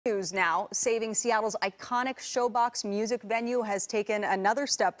News now, saving Seattle's iconic Showbox music venue has taken another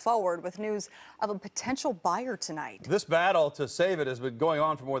step forward with news of a potential buyer tonight. This battle to save it has been going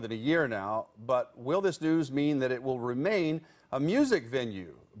on for more than a year now, but will this news mean that it will remain a music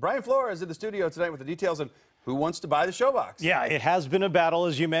venue? Brian Flores is in the studio tonight with the details on who wants to buy the Showbox. Yeah, it has been a battle,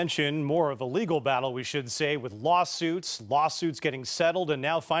 as you mentioned, more of a legal battle, we should say, with lawsuits getting settled, and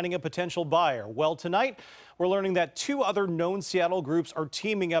now finding a potential buyer. Well, tonight, we're learning that two other known Seattle groups are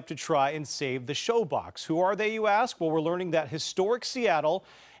teaming up to try and save the Showbox. Who are they, you ask? Well, we're learning that Historic Seattle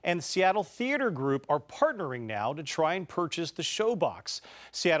and Seattle Theater Group are partnering now to try and purchase the Showbox.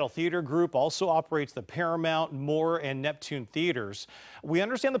 Seattle Theater Group also operates the Paramount, Moore, and Neptune theaters. We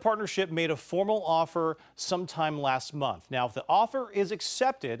understand the partnership made a formal offer sometime last month. Now, if the offer is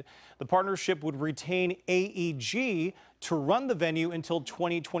accepted, the partnership would retain AEG to run the venue until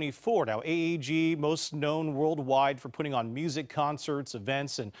 2024. Now, AEG, most known worldwide for putting on music concerts,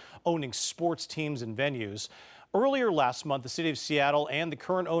 events, and owning sports teams and venues. Earlier last month, the city of Seattle and the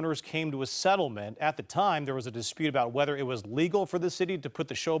current owners came to a settlement. At the time, there was a dispute about whether it was legal for the city to put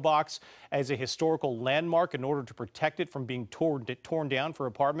the Showbox as a historical landmark in order to protect it from being torn down for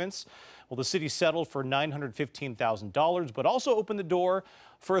apartments. Well, the city settled for $915,000, but also opened the door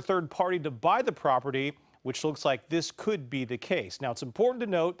for a third party to buy the property, which looks like this could be the case. Now, it's important to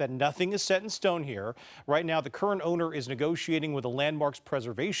note that nothing is set in stone here. Right now, the current owner is negotiating with the Landmarks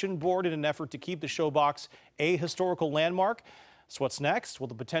Preservation Board in an effort to keep the Showbox a historical landmark. So what's next? Well,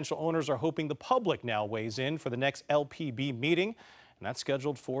 the potential owners are hoping the public now weighs in for the next LPB meeting, and that's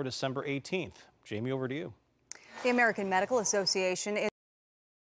scheduled for December 18th. Jamie, over to you. The American Medical Association is